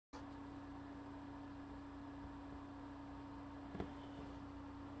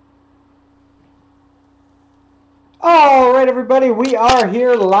All right, everybody, we are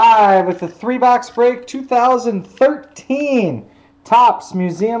here live with the 3-box break 2013 Topps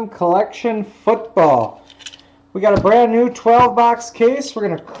Museum Collection Football. We got a brand new 12-box case. We're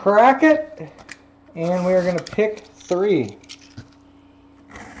going to crack it, and we are going to pick 3.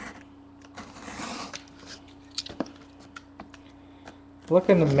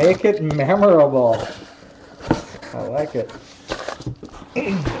 Looking to make it memorable. I like it.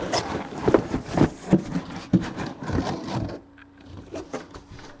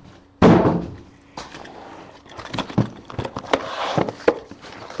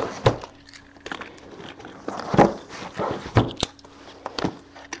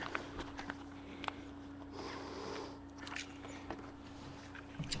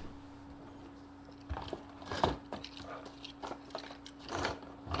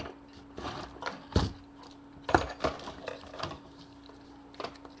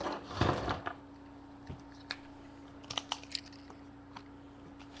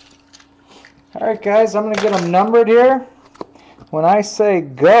 All right, guys, I'm going to get them numbered here. When I say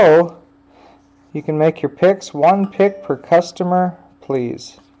go, you can make your picks. 1 pick per customer,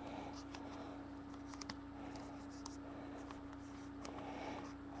 please.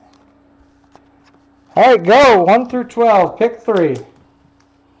 All right, go. 1 through 12. Pick 3.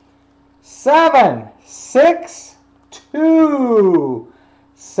 7, 6, 2.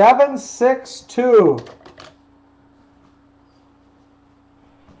 7, 6, 2.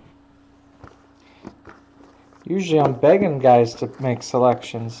 Usually I'm begging guys to make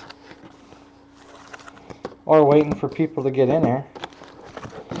selections. Or waiting for people to get in there.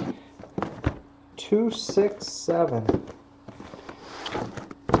 2, 6, 7.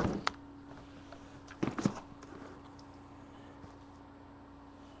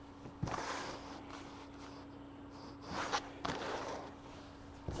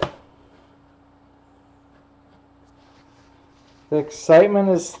 The excitement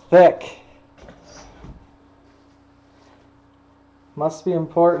is thick. Must be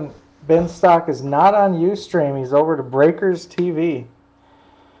important. Ben Stock is not on Ustream. He's over to Breakers TV.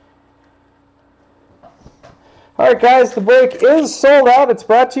 All right, guys, the break is sold out. It's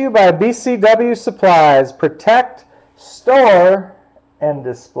brought to you by BCW Supplies. Protect, store, and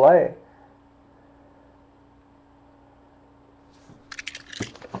display.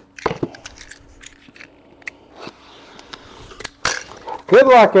 Good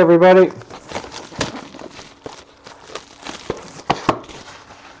luck, everybody.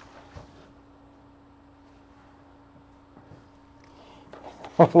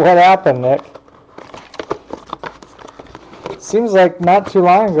 What happened, Nick? Seems like not too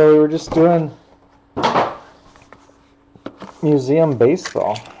long ago we were just doing museum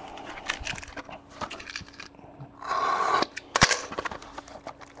baseball.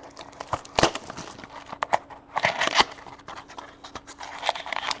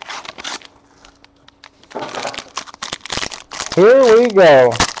 Here we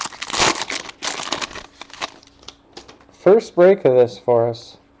go. First break of this for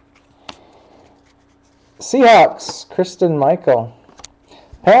us. Seahawks, Kristen Michael.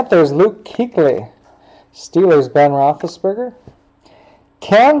 Panthers, Luke Kuechly. Steelers, Ben Roethlisberger.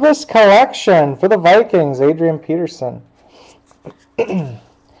 Canvas Collection for the Vikings, Adrian Peterson.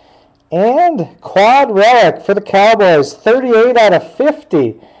 And Quad Relic for the Cowboys, 38 out of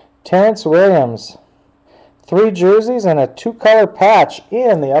 50, Terrence Williams. 3 jerseys and a 2-color patch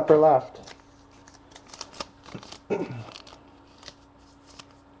in the upper left.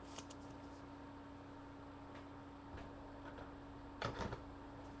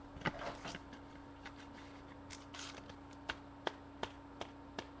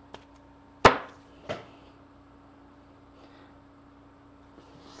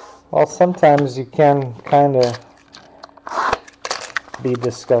 Well, sometimes you can kind of be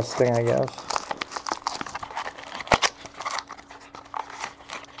disgusting, I guess.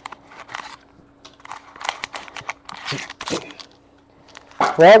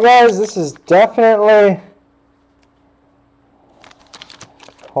 Well, guys, this is definitely...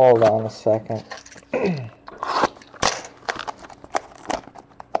 Hold on a second.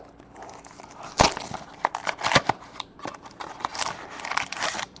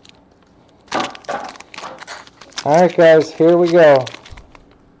 Alright, guys, here we go.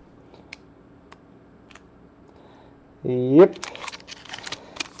 Yep.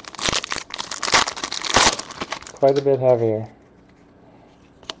 Quite a bit heavier.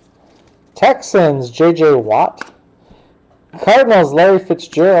 Texans, J.J. Watt. Cardinals, Larry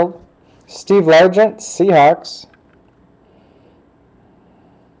Fitzgerald. Steve Largent, Seahawks.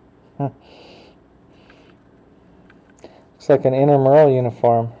 Looks like an intramural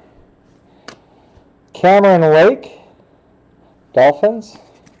uniform. Cameron Wake, Dolphins.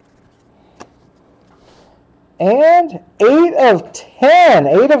 And 8 of 10.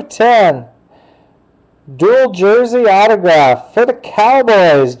 8 of 10. Dual jersey autograph for the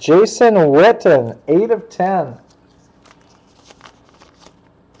Cowboys. Jason Witten. 8 of 10.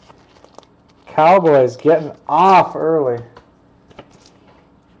 Cowboys getting off early.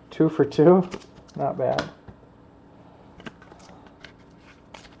 2 for 2. Not bad.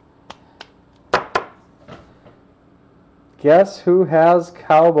 Guess who has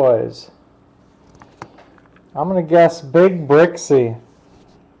Cowboys? I'm going to guess Big Brixie.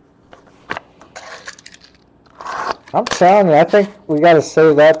 I'm telling you, I think we got to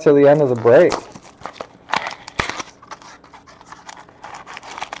save that till the end of the break.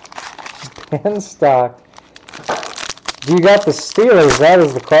 Pin stock. Do you got the Steelers? That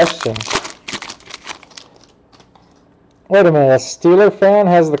is the question. Wait a minute, a Steeler fan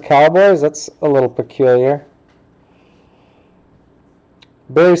has the Cowboys? That's a little peculiar.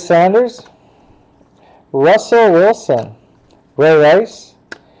 Barry Sanders, Russell Wilson, Ray Rice,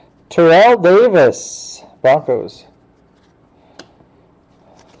 Terrell Davis, Broncos.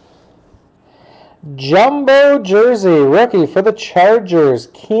 Jumbo jersey, rookie for the Chargers,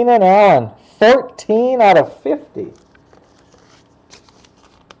 Keenan Allen, 14 out of 50.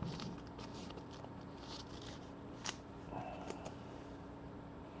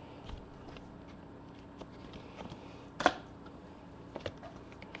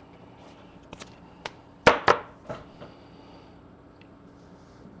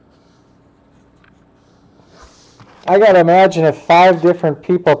 I gotta imagine if 5 different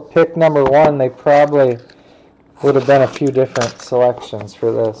people picked number 1, they probably would have been a few different selections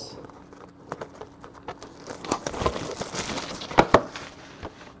for this.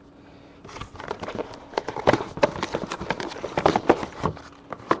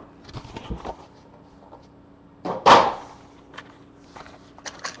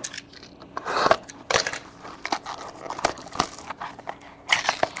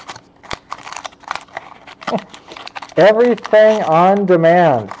 Everything on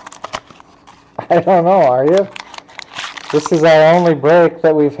demand. I don't know, are you? This is our only break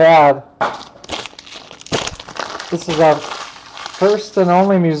that we've had. This is our first and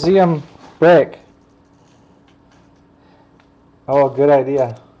only museum break. Oh, good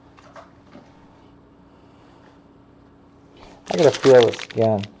idea. I gotta feel this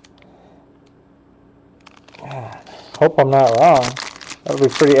again. Hope I'm not wrong. That'll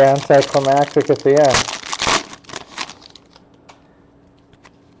be pretty anticlimactic at the end.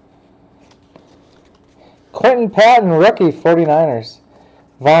 Quentin Patton, rookie, 49ers.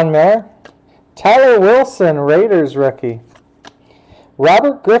 Von Miller. Tyler Wilson, Raiders rookie.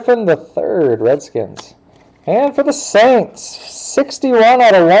 Robert Griffin III, Redskins. And for the Saints, 61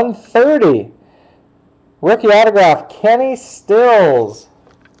 out of 130. Rookie autograph, Kenny Stills.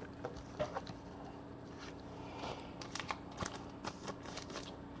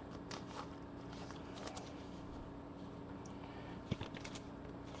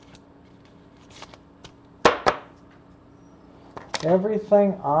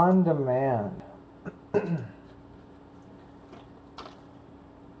 Everything on demand.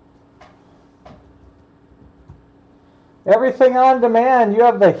 Everything on demand. You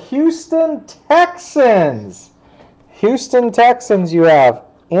have the Houston Texans. Houston Texans you have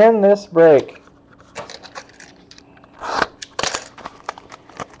in this break.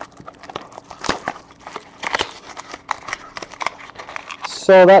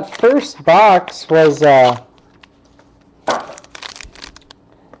 So that first box was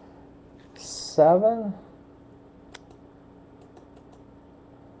 7.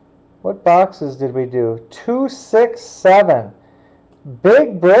 What boxes did we do? 2, 6, 7.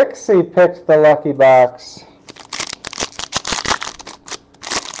 Big Brixie picked the lucky box.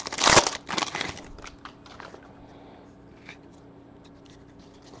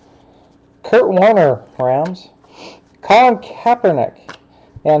 Kurt Warner, Rams. Colin Kaepernick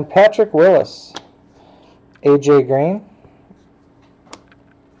and Patrick Willis. AJ Green.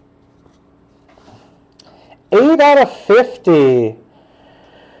 8 out of 50.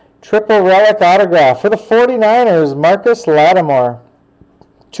 Triple relic autograph for the 49ers, Marcus Lattimore.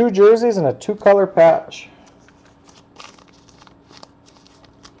 2 jerseys and a 2-color patch.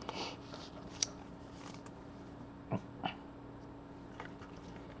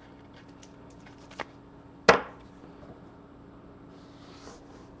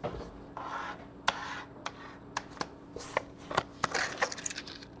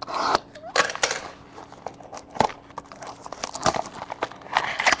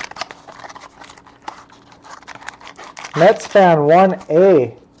 Mets fan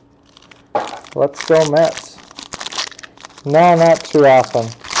 1A. Let's go Mets. No, not too often.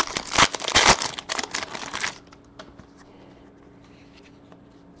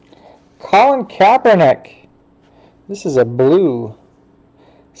 Colin Kaepernick. This is a blue.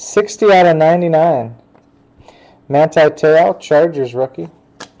 60 out of 99. Manti Te'o, Chargers rookie.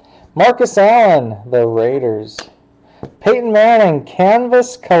 Marcus Allen, the Raiders. Peyton Manning,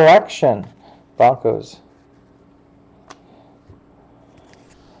 Canvas Collection, Broncos.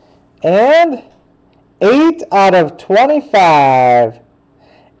 And 8 out of 25.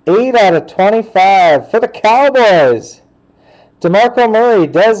 8 out of 25 for the Cowboys. DeMarco Murray,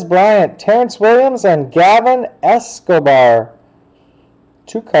 Dez Bryant, Terrence Williams, and Gavin Escobar.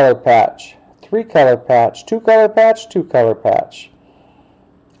 2-color patch, 3-color patch, 2-color patch, 2-color patch.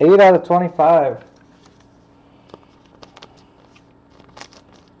 8 out of 25.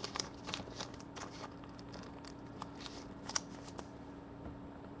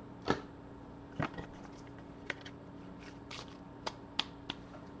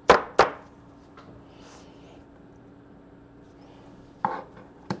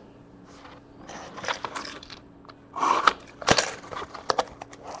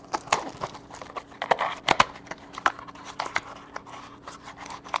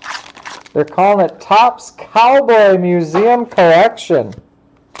 They're calling it Topps Cowboy Museum Collection.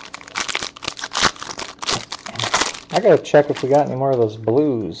 I gotta check if we got any more of those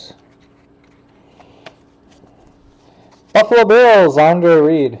blues. Buffalo Bills, Andre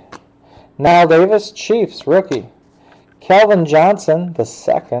Reed. Nile Davis, Chiefs, rookie. Calvin Johnson, the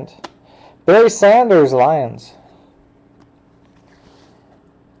second. Barry Sanders, Lions.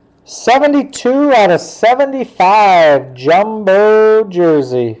 72 out of 75, jumbo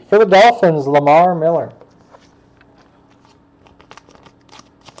jersey. For the Dolphins, Lamar Miller.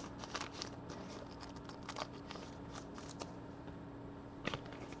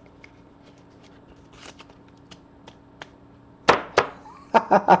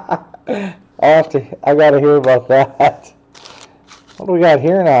 I gotta hear about that. What do we got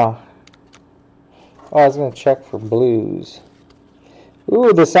here now? Oh, I was gonna check for blues.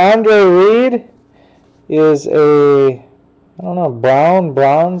 Ooh, this Andre Reed is a, I don't know,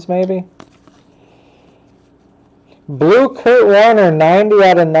 bronze maybe? Blue Kurt Warner, 90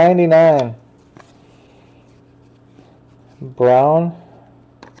 out of 99. Brown,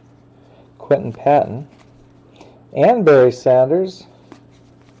 Quentin Patton, and Barry Sanders,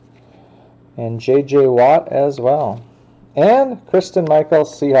 and J.J. Watt as well. And Kristen Michael,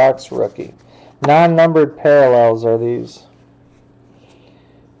 Seahawks rookie. Non-numbered parallels are these.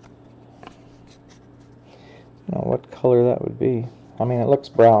 I don't know what color that would be. I mean, it looks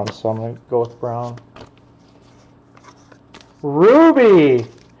brown, so I'm going to go with brown. Ruby!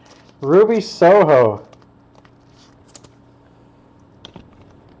 Ruby Soho.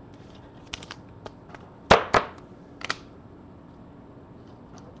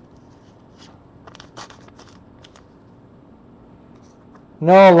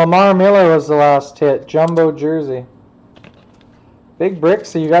 No, Lamar Miller was the last hit. Jumbo jersey. Big bricks,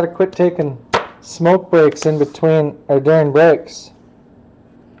 so you got to quit taking smoke breaks in between or during breaks.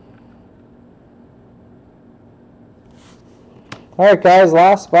 Alright guys,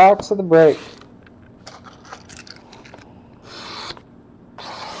 last box of the break.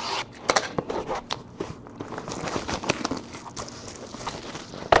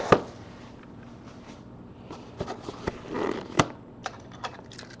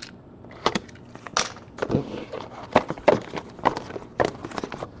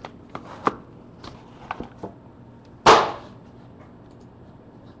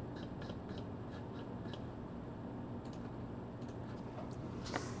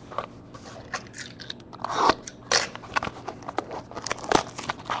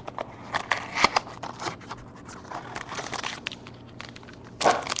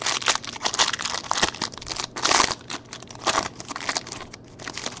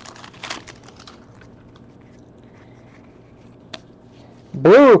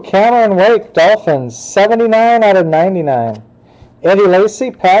 Blue, Cameron Wake, Dolphins, 79 out of 99. Eddie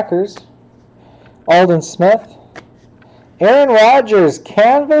Lacy, Packers. Aldon Smith. Aaron Rodgers,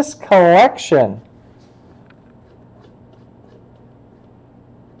 Canvas Collection.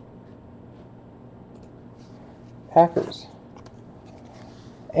 Packers.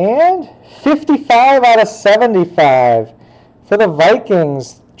 And 55 out of 75 for the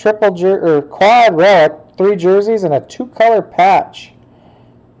Vikings. Quad relic, 3 jerseys and a 2-color patch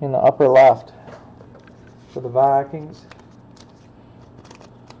in the upper left for the Vikings.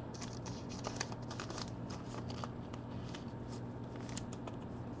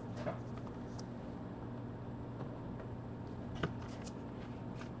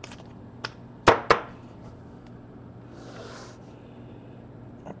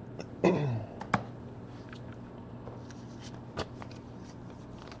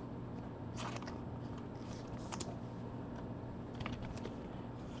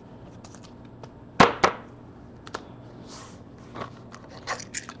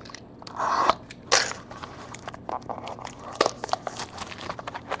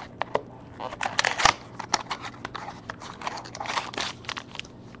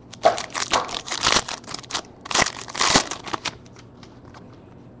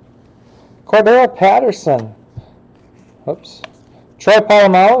 Cordero Patterson. Oops. Troy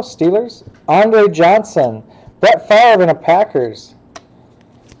Polamalu, Steelers. Andre Johnson. Brett Favre and the Packers.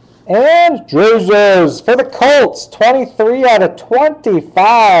 And Jesus for the Colts. 23 out of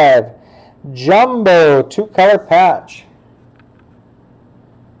 25. Jumbo 2-color patch.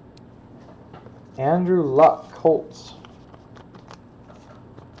 Andrew Luck, Colts.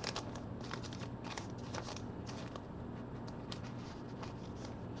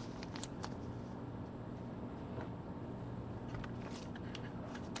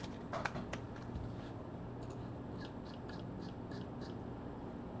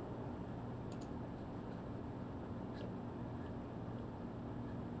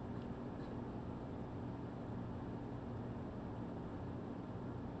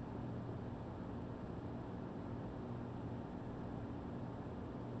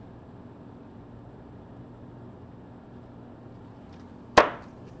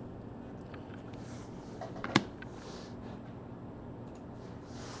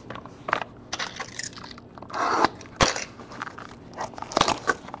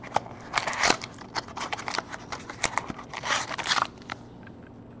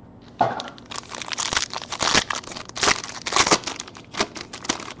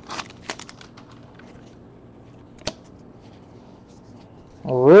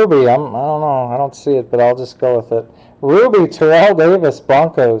 Ruby, I don't know. I don't see it, but I'll just go with it. Ruby, Terrell Davis,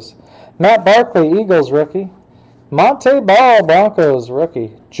 Broncos. Matt Barkley, Eagles, rookie. Monte Ball, Broncos,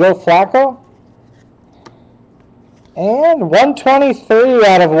 rookie. Joe Flacco. And 123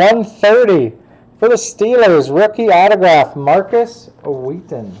 out of 130 for the Steelers, rookie autograph, Marcus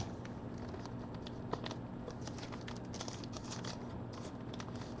Wheaton.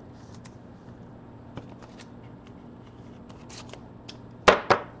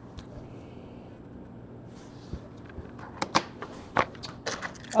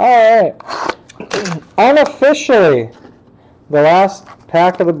 All right, unofficially, the last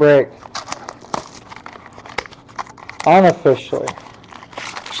pack of the break. Unofficially.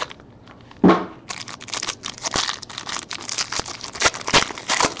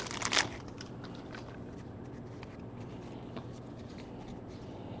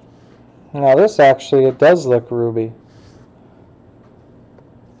 Now this actually, it does look ruby.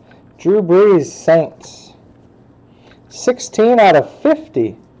 Drew Brees, Saints. 16 out of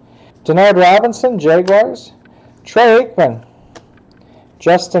 50. Denard Robinson, Jaguars. Troy Aikman.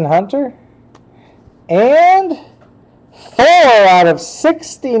 Justin Hunter. And 4 out of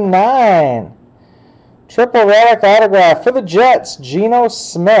 69. Triple relic autograph for the Jets, Geno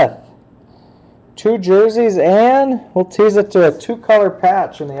Smith. 2 jerseys, and we'll tease it to a 2-color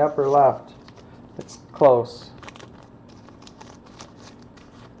patch in the upper left. It's close.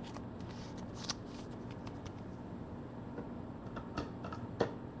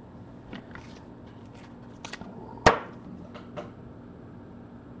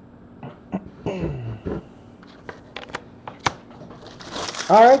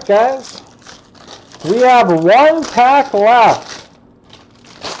 All right, guys. We have 1 pack left.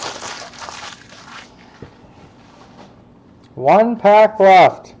 1 pack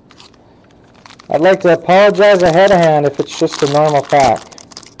left. I'd like to apologize ahead of hand if it's just a normal pack.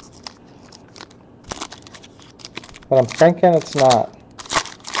 But I'm thinking it's not.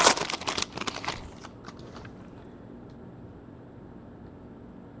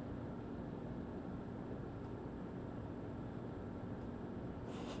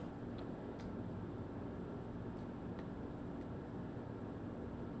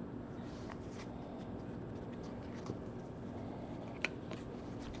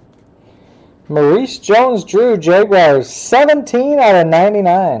 Maurice Jones-Drew, Jaguars, 17 out of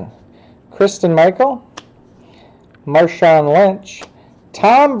 99. Kristen Michael, Marshawn Lynch,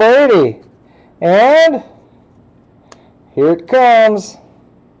 Tom Brady, and here it comes.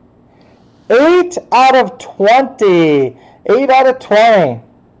 8 out of 20. 8 out of 20.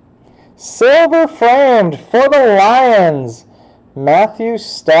 Silver framed for the Lions, Matthew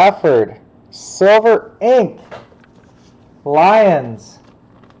Stafford. Silver ink, Lions.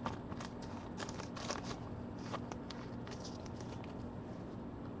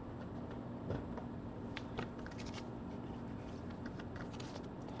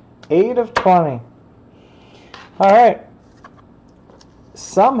 Eight of 20. All right.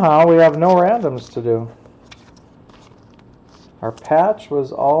 Somehow we have no randoms to do. Our patch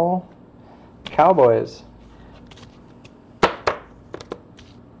was all Cowboys.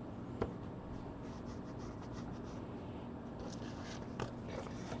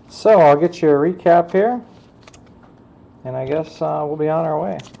 So I'll get you a recap here, and I guess we'll be on our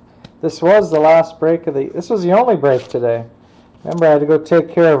way. This was the last break of the. This was the only break today. Remember, I had to go take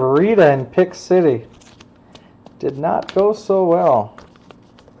care of Rita in Pick City. Did not go so well.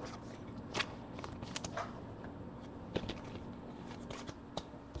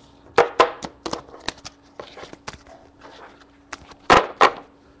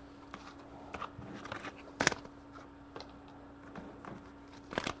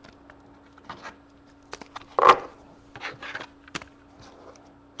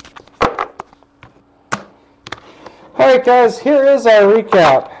 Alright guys, here is our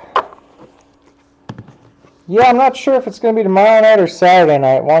recap. Yeah, I'm not sure if it's going to be tomorrow night or Saturday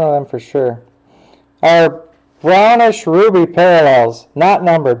night. One of them for sure. Our brownish ruby parallels, not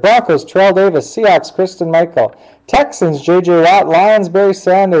numbered. Broncos, Terrell Davis. Seahawks, Kristen Michael. Texans, J.J. Watt. Lions, Barry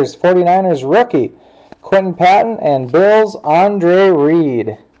Sanders. 49ers, rookie, Quentin Patton. And Bills, Andre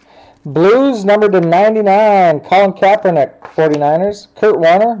Reed. Blues, numbered to 99. Colin Kaepernick, 49ers. Kurt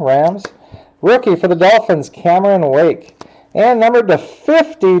Warner, Rams. Rookie for the Dolphins, Cameron Wake. And numbered to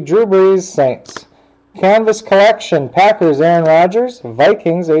 50, Drew Brees, Saints. Canvas Collection, Packers, Aaron Rodgers.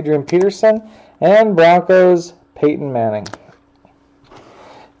 Vikings, Adrian Peterson. And Broncos, Peyton Manning.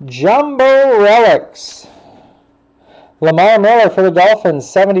 Jumbo Relics. Lamar Miller for the Dolphins,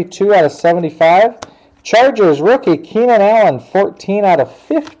 72 out of 75. Chargers, rookie, Keenan Allen, 14 out of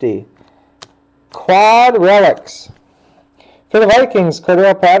 50. Quad Relics. For the Vikings,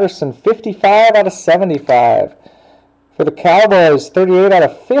 Cordell Patterson, 55 out of 75. For the Cowboys, 38 out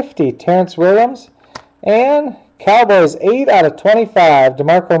of 50, Terrence Williams. And Cowboys, 8 out of 25,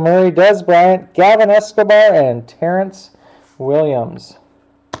 DeMarco Murray, Dez Bryant, Gavin Escobar, and Terrence Williams.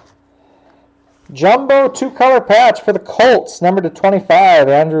 Jumbo 2-color patch for the Colts, numbered to 25,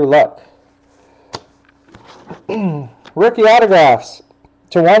 Andrew Luck. Rookie autographs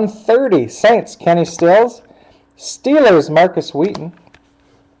to 130, Saints, Kenny Stills. Steelers, Marcus Wheaton.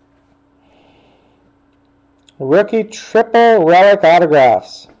 Rookie triple relic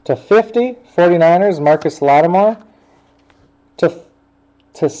autographs to 50, 49ers, Marcus Lattimore.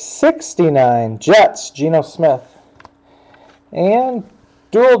 To 69, Jets, Geno Smith. And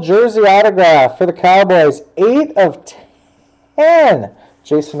dual jersey autograph for the Cowboys, 8 of 10,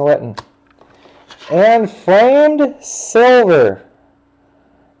 Jason Witten. And framed silver,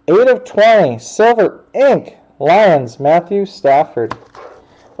 8 of 20, silver ink, Lions, Matthew Stafford.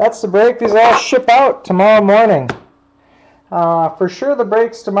 That's the break. These all ship out tomorrow morning. For sure the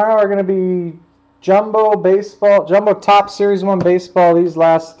breaks tomorrow are going to be Jumbo Baseball, Jumbo Top Series 1 Baseball, these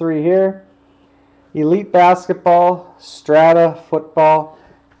last 3 here. Elite Basketball, Strata Football,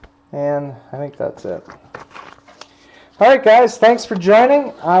 and I think that's it. Alright guys, thanks for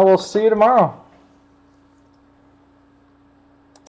joining. I will see you tomorrow.